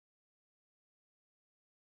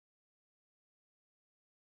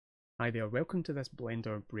Hi there, welcome to this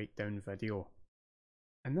Blender breakdown video.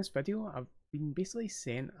 In this video I've been basically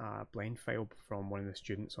sent a blend file from one of the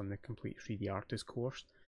students on the Complete 3D Artist course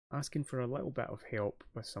asking for a little bit of help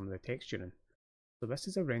with some of the texturing. So this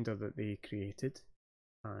is a render that they created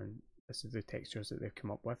and this is the textures that they've come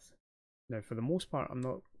up with. Now for the most part I'm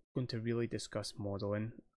not going to really discuss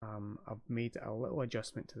modelling. I've made a little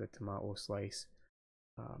adjustment to the tomato slice.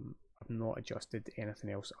 I've not adjusted anything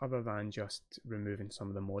else other than just removing some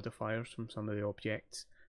of the modifiers from some of the objects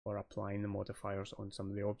or applying the modifiers on some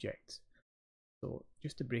of the objects. So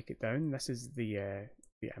just to break it down, this is the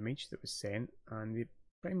image that was sent, and they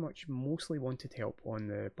pretty much mostly wanted help on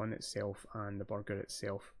the bun itself and the burger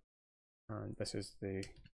itself, and this is the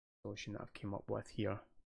solution that I've come up with here.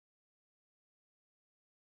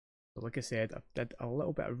 So like I said, I did a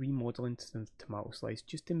little bit of remodeling to the tomato slice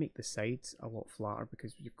just to make the sides a lot flatter,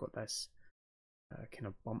 because you've got this kind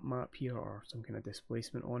of bump map here or some kind of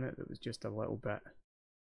displacement on it that was just a little bit,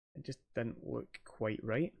 it just didn't look quite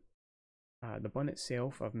right. The bun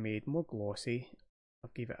itself I've made more glossy.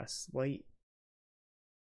 I've gave it a slight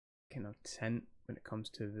kind of tint when it comes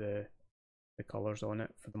to the colours on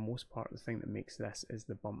it. For the most part, the thing that makes this is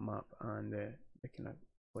the bump map and the kind of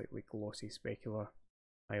slightly glossy specular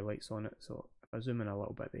highlights on it. So if I zoom in a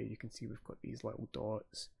little bit there, you can see we've got these little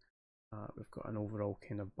dots. We've got an overall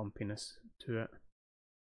kind of bumpiness to it.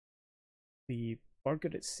 The burger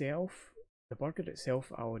itself,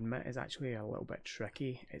 I'll admit, is actually a little bit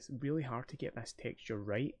tricky. It's really hard to get this texture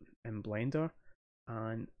right in Blender,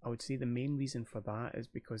 and I would say the main reason for that is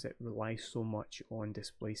because it relies so much on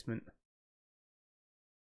displacement.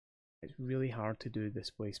 It's really hard to do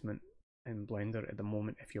displacement in Blender at the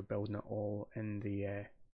moment if you're building it all in the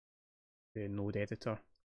node editor.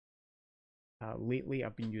 Lately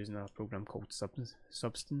I've been using a program called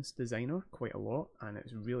Substance Designer quite a lot, and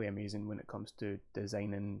it's really amazing when it comes to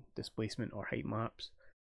designing displacement or height maps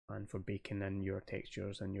and for baking in your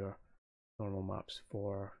textures and your normal maps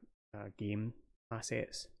for game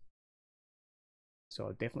assets. So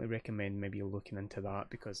I definitely recommend maybe looking into that,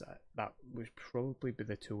 because that would probably be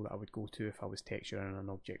the tool that I would go to if I was texturing an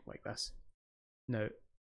object like this. Now,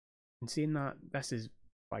 in saying that, this is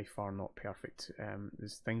by far not perfect.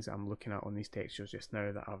 There's things that I'm looking at on these textures just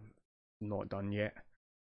now that I've not done yet.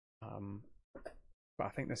 But I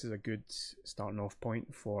think this is a good starting off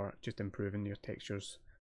point for just improving your textures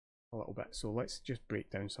a little bit. So let's just break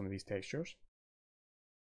down some of these textures.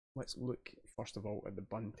 Let's look first of all at the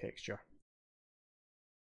bun texture.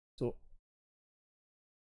 So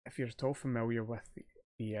if you're at all familiar with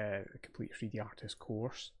the Complete 3D Artist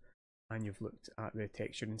course and you've looked at the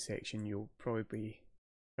texturing section, you'll probably be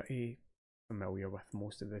pretty familiar with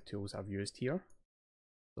most of the tools I've used here.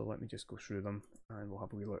 So let me just go through them and we'll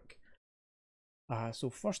have a wee look. So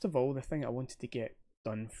first of all, the thing I wanted to get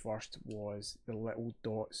done first was the little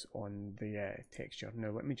dots on the texture.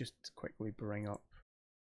 Now let me just quickly bring up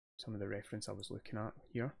some of the reference I was looking at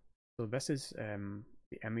here. So this is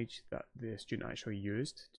the image that the student actually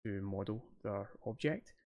used to model their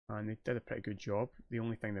object, and they did a pretty good job. The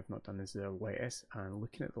only thing they've not done is the lettuce, and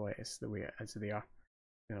looking at the lettuce the way it is there,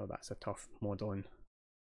 you know, that's a tough modelling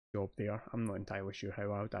job there. I'm not entirely sure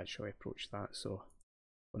how I would actually approach that, so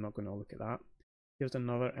we're not going to look at that. Here's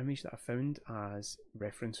another image that I found as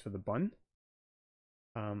reference for the bun.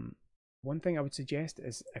 One thing I would suggest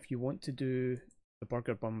is if you want to do the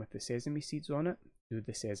burger bun with the sesame seeds on it, do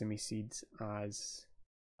the sesame seeds as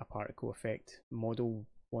a particle effect. Model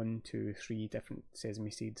 1, 2, 3 different sesame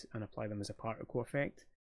seeds and apply them as a particle effect.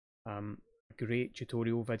 A great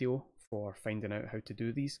tutorial video for finding out how to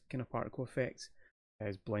do these kind of particle effects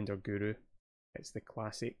is Blender Guru. It's the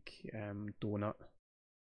classic donut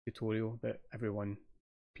tutorial that everyone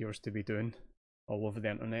appears to be doing all over the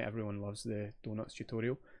internet. Everyone loves the donuts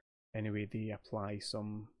tutorial. Anyway, they apply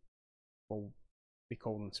some, well, they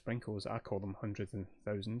call them sprinkles, I call them hundreds and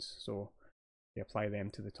thousands, so they apply them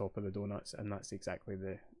to the top of the donuts, and that's exactly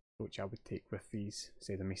the approach I would take with these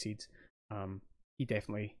sesame seeds. He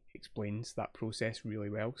definitely explains that process really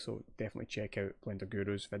well, so definitely check out Blender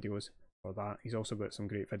Guru's videos for that. He's also got some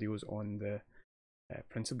great videos on the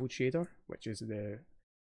principled shader, which is the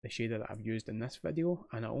shader that I've used in this video,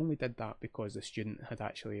 and I only did that because the student had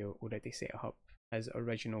actually already set up his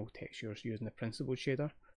original textures using the principled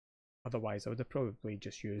shader. Otherwise I would have probably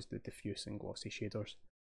just used the diffuse and glossy shaders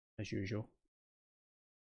as usual.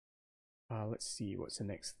 Let's see what's the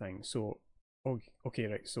next thing. So okay,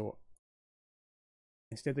 right, so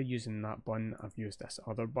instead of using that bun, I've used this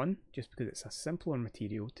other bun just because it's a simpler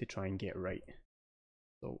material to try and get right.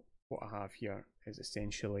 So what I have here is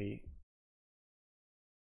essentially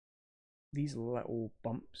these little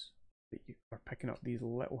bumps that you are picking up these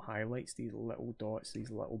little highlights, these little dots, these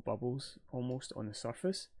little bubbles almost on the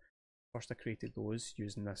surface. First I created those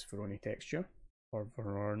using this Voronoi texture, or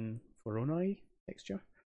Voronoi texture.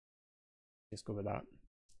 Just go with that.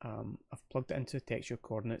 I've plugged it into texture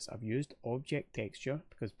coordinates. I've used object texture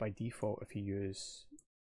because by default if you use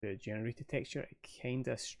the generated texture it kind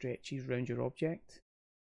of stretches around your object,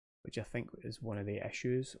 which I think is one of the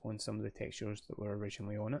issues on some of the textures that were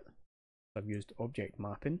originally on it. I've used object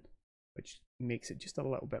mapping, which makes it just a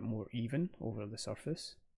little bit more even over the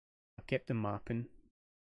surface. I've kept the mapping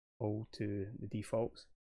all to the defaults,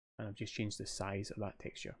 and I've just changed the size of that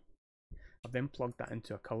texture. I've then plugged that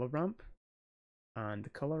into a color ramp, and the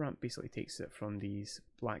color ramp basically takes it from these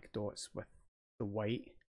black dots with the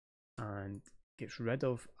white and gets rid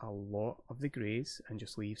of a lot of the greys and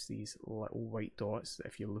just leaves these little white dots that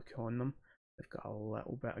if you look on them, they've got a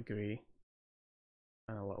little bit of grey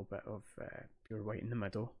and a little bit of pure white in the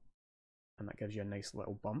middle, and that gives you a nice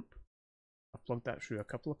little bump. I've plugged that through a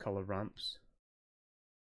couple of color ramps.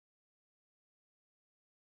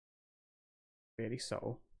 Very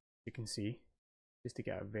subtle, you can see, just to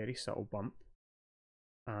get a very subtle bump,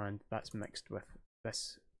 and that's mixed with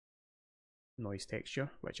this noise texture,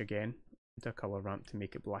 which again, into a color ramp to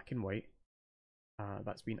make it black and white.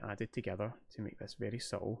 That's been added together to make this very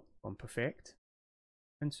subtle bump effect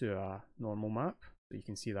into a normal map. So you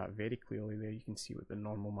can see that very clearly there. You can see what the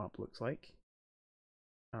normal map looks like,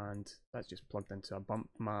 and that's just plugged into a bump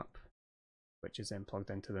map, which is then plugged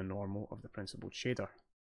into the normal of the principled shader.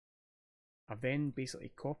 I've then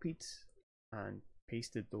basically copied and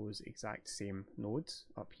pasted those exact same nodes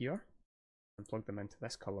up here and plugged them into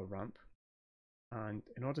this color ramp. And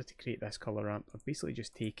in order to create this color ramp, I've basically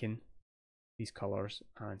just taken these colors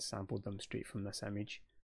and sampled them straight from this image.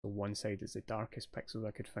 So one side is the darkest pixels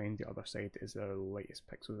I could find, the other side is the lightest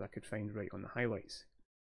pixels I could find right on the highlights.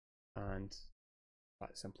 And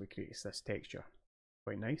that simply creates this texture.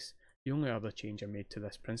 Quite nice. The only other change I made to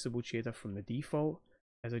this principled shader from the default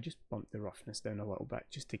is I just bumped the roughness down a little bit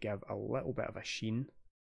just to give a little bit of a sheen,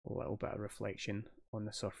 a little bit of reflection on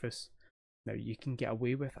the surface. Now you can get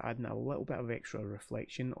away with adding a little bit of extra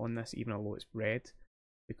reflection on this even though it's red,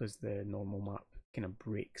 because the normal map kind of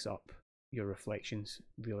breaks up your reflections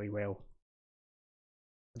really well.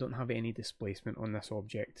 I don't have any displacement on this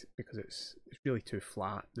object because it's really too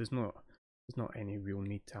flat. There's not any real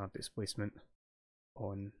need to have displacement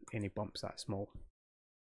on any bumps that small.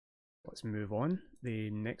 Let's move on. The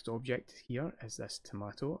next object here is this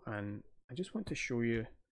tomato, and I just want to show you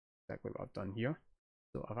exactly what I've done here.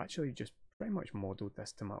 So I've actually just pretty much modeled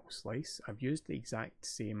this tomato slice. I've used the exact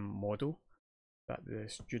same model that the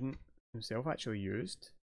student himself actually used.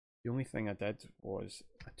 The only thing I did was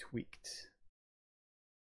I tweaked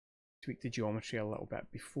the geometry a little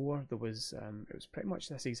bit. Before there was it was pretty much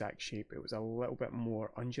this exact shape. It was a little bit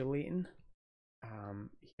more undulating.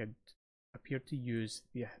 He had appeared to use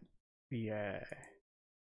the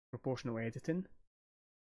proportional editing,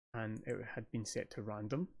 and it had been set to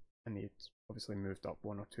random, and they'd obviously moved up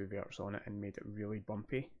one or two verts on it and made it really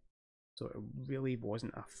bumpy. So it really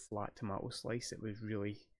wasn't a flat tomato slice. It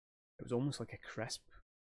was almost like a crisp,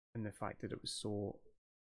 in the fact that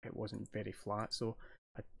it wasn't very flat. So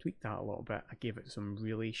I tweaked that a little bit. I gave it some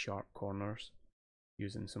really sharp corners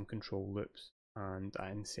using some control loops, and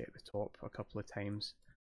I inset the top a couple of times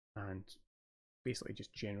and basically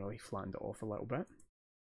just generally flattened it off a little bit.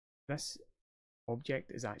 This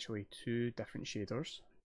object is actually two different shaders.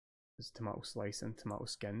 There's tomato slice and tomato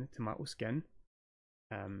skin. Tomato skin,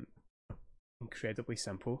 incredibly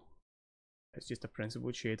simple. It's just a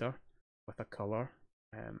principled shader with a color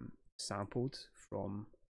sampled from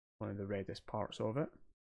one of the reddest parts of it,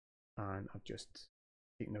 and I've just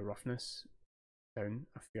taken the roughness down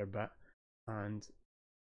a fair bit, and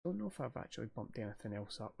I don't know if I've actually bumped anything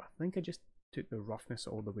else up. I think I just took the roughness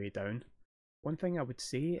all the way down. One thing I would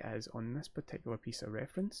say is on this particular piece of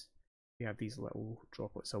reference, we have these little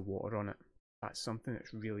droplets of water on it. That's something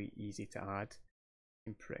that's really easy to add.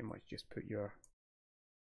 You can pretty much just put your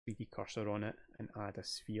 3D cursor on it and add a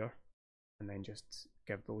sphere, and then just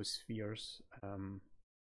give those spheres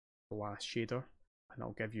the last shader, and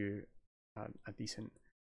I'll give you a decent,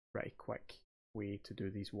 pretty quick way to do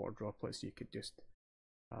these water droplets. You could just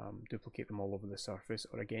duplicate them all over the surface,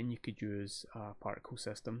 or again you could use a particle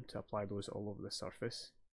system to apply those all over the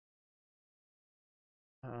surface.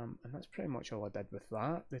 And that's pretty much all I did with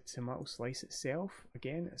that. The tomato slice itself,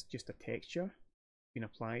 again, it's just a texture being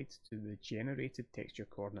applied to the generated texture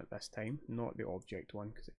coordinate this time, not the object one,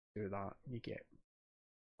 because if you do that you get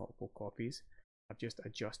multiple copies. I've just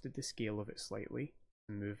adjusted the scale of it slightly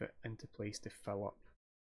and move it into place to fill up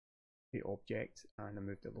the object and I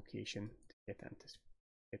move the location to get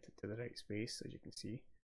it to the right space. As you can see,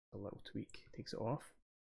 a little tweak takes it off.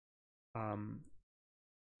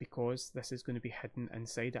 Because this is going to be hidden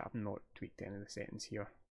inside it, I've not tweaked any of the settings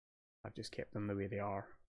here. I've just kept them the way they are,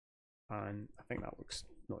 and I think that looks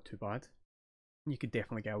not too bad. You could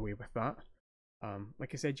definitely get away with that.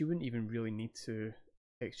 Like I said, you wouldn't even really need to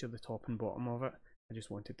texture the top and bottom of it. I just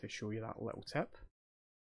wanted to show you that little tip.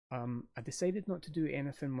 I decided not to do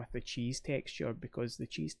anything with the cheese texture because the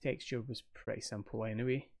cheese texture was pretty simple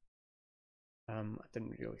anyway. I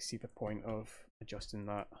didn't really see the point of adjusting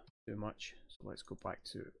that too much. So let's go back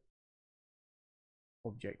to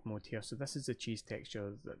object mode here. So this is the cheese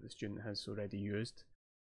texture that the student has already used.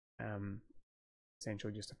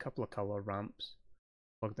 Essentially just a couple of color ramps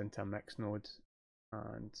plugged into a mix node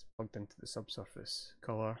and plugged into the subsurface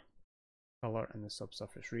color and the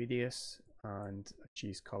subsurface radius, and a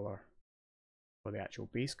cheese color for the actual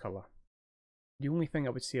base color. The only thing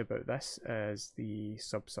I would say about this is the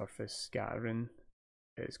subsurface scattering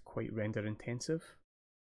is quite render intensive.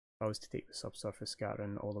 If I was to take the subsurface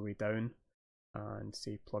scattering all the way down and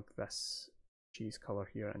say plug this cheese color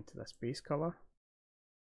here into this base color,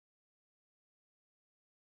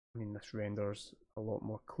 I mean, this renders a lot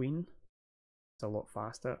more clean. It's a lot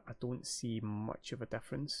faster. I don't see much of a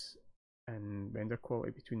difference in render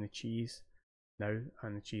quality between the cheese now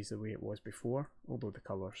and the cheese the way it was before, although the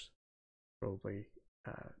colours probably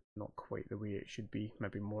not quite the way it should be.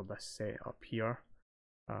 Maybe more this set up here.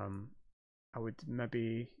 I would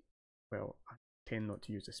maybe, well, I tend not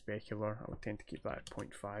to use a specular. I would tend to keep that at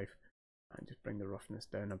 0.5 and just bring the roughness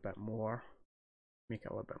down a bit more, make it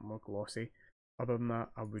a little bit more glossy. Other than that,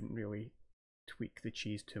 I wouldn't really tweak the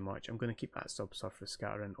cheese too much. I'm going to keep that subsurface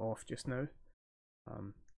scattering off just now,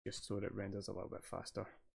 just so that it renders a little bit faster.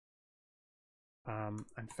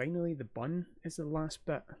 And finally, the bun is the last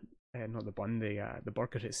bit. Not the bun, the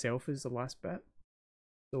burger itself is the last bit.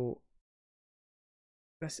 So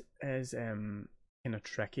this is kind of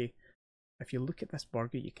tricky. If you look at this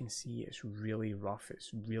burger, you can see it's really rough. It's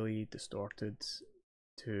really distorted.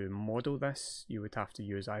 To model this, you would have to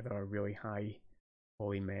use either a really high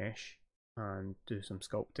poly mesh and do some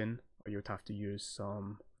sculpting, or you would have to use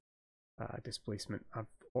some displacement. I've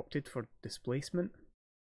opted for displacement.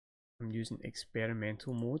 I'm using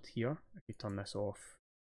experimental mode here. If you turn this off,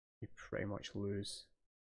 you pretty much lose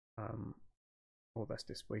all this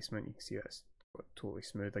displacement. You can see it's totally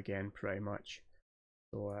smooth again, pretty much.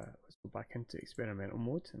 So let's go back into experimental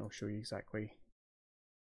mode and I'll show you exactly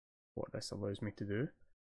what this allows me to do.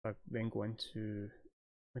 I then go into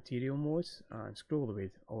material mode and scroll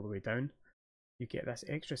all the way down. You get this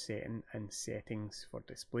extra setting in settings for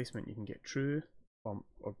displacement. You can get true, bump,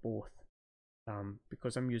 or both.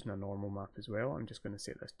 Because I'm using a normal map as well, I'm just going to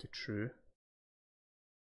set this to true.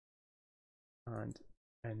 And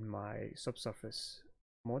in my subsurface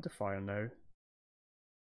modifier now,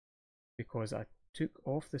 because I took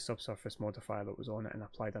off the subsurface modifier that was on it and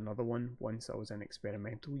applied another one once I was in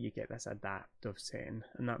experimental, you get this adaptive setting,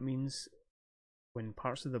 and that means when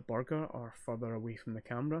parts of the burger are further away from the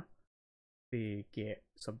camera, they get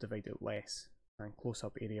subdivided less, and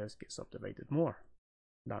close-up areas get subdivided more.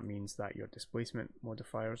 That means that your displacement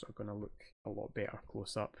modifiers are going to look a lot better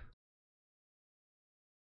close up.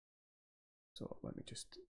 So let me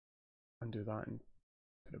just undo that and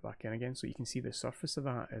put it back in again. So you can see the surface of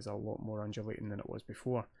that is a lot more undulating than it was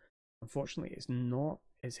before. Unfortunately, it's not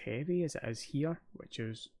as heavy as it is here, which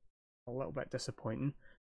is a little bit disappointing.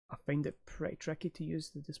 I find it pretty tricky to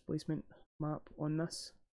use the displacement map on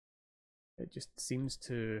this. It just seems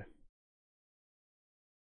to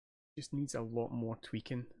needs a lot more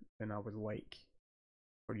tweaking than I would like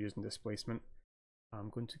for using displacement. I'm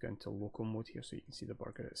going to go into local mode here so you can see the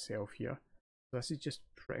burger itself here. So this is just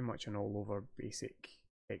pretty much an all over basic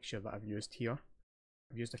texture that I've used here.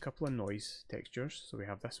 I've used a couple of noise textures, so we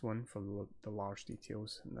have this one for the large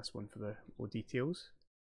details and this one for the low details.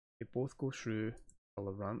 They both go through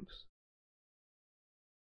color ramps.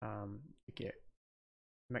 You get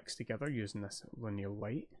mixed together using this linear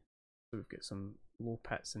light. So we've got some low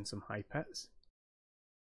pits and some high pits.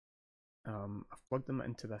 I've plugged them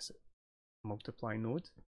into this multiply node,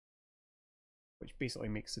 which basically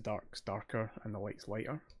makes the darks darker and the lights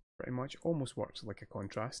lighter. Pretty much almost works like a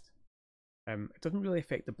contrast. It doesn't really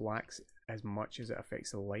affect the blacks as much as it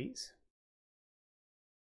affects the lights.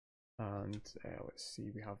 And let's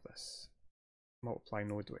see, we have this multiply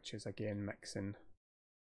node, which is again mixing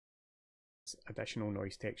this additional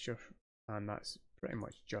noise texture, and that's pretty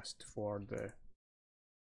much just for the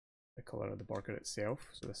colour of the burger itself.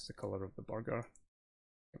 So this is the colour of the burger.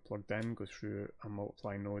 Get plugged in, go through a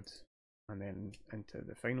multiply node, and then into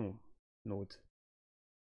the final node.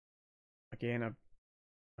 Again, I've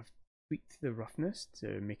tweaked the roughness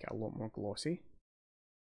to make it a lot more glossy.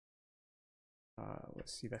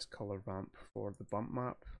 Let's see this color ramp for the bump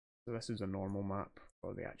map. So this is a normal map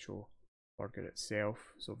for the actual burger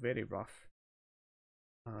itself, so very rough,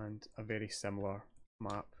 and a very similar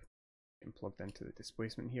map getting plugged into the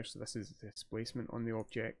displacement here. So this is the displacement on the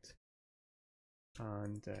object,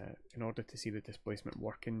 and in order to see the displacement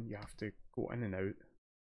working, you have to go in and out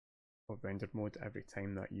of rendered mode every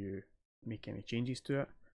time that you make any changes to it.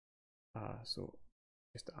 So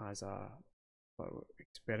just as a little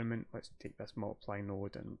experiment, let's take this multiply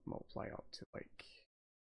node and multiply up to like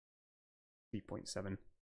 3.7.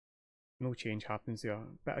 No change happens there. A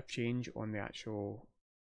bit of change on the actual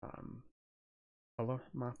color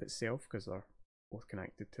map itself because they're both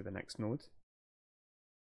connected to the next node.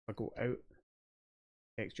 If I go out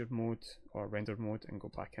textured mode or rendered mode and go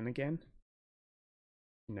back in again,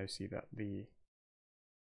 you now see that the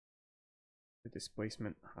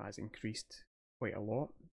displacement has increased quite a lot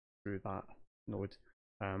through that node,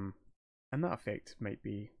 and that effect might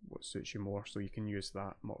be what suits you more, so you can use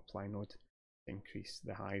that multiply node to increase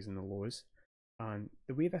the highs and the lows. And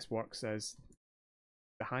the way this works is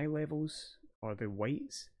the high levels or the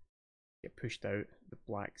whites get pushed out, the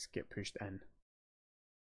blacks get pushed in.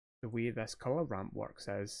 The way this color ramp works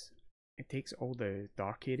is it takes all the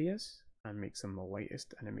dark areas and makes them the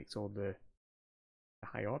lightest, and it makes all the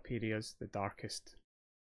high up areas the darkest,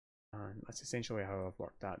 and that's essentially how I've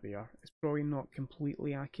worked that there. It's probably not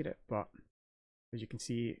completely accurate, but as you can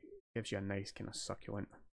see, it gives you a nice kind of succulent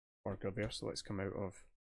burger there. So let's come out of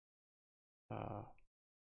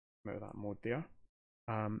that mode there.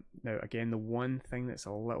 Now again, the one thing that's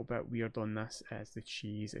a little bit weird on this is the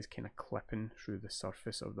cheese is kind of clipping through the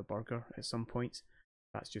surface of the burger at some points.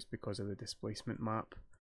 That's just because of the displacement map.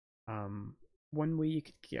 One way you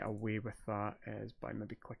could get away with that is by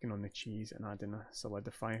maybe clicking on the cheese and adding a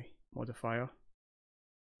solidify modifier,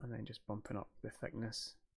 and then just bumping up the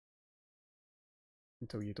thickness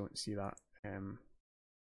until you don't see that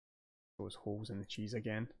those holes in the cheese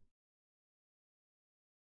again.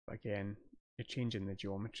 But again, you're changing the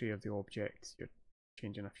geometry of the object, you're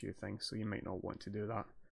changing a few things, so you might not want to do that.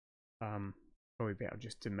 Probably better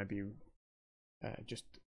just to maybe just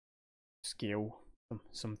scale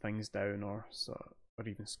some things down, or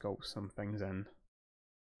even sculpt some things in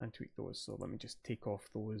and tweak those. So let me just take off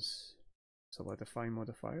those solidify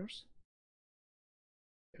modifiers,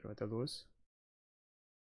 get rid of those,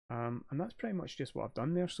 and that's pretty much just what I've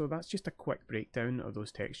done there. So that's just a quick breakdown of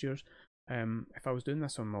those textures. If I was doing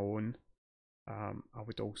this on my own, I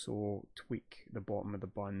would also tweak the bottom of the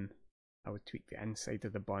bun, I would tweak the inside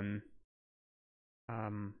of the bun.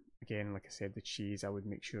 Again, like I said, the cheese I would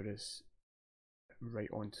make sure is right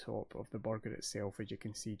on top of the burger itself, as you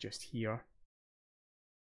can see just here.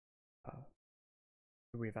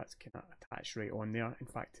 The way that's kind of attached right on there. In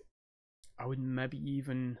fact, I would maybe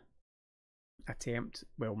even attempt,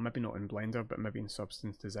 well, maybe not in Blender, but maybe in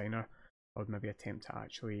Substance Designer, I would maybe attempt to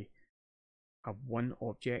actually have one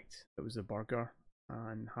object that was the burger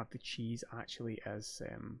and have the cheese actually as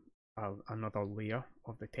another layer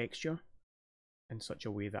of the texture, in such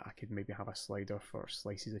a way that I could maybe have a slider for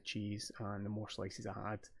slices of cheese, and the more slices I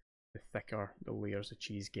had, the thicker the layers of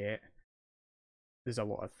cheese get. There's a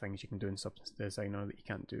lot of things you can do in Substance Designer that you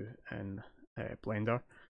can't do in Blender.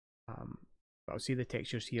 But I'll see the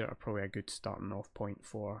textures here are probably a good starting off point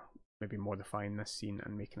for maybe modifying this scene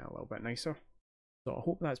and making it a little bit nicer. So I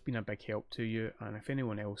hope that's been a big help to you, and if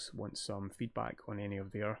anyone else wants some feedback on any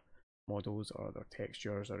of their models or their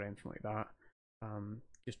textures or anything like that,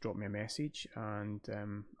 just drop me a message and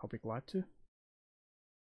I'll be glad to.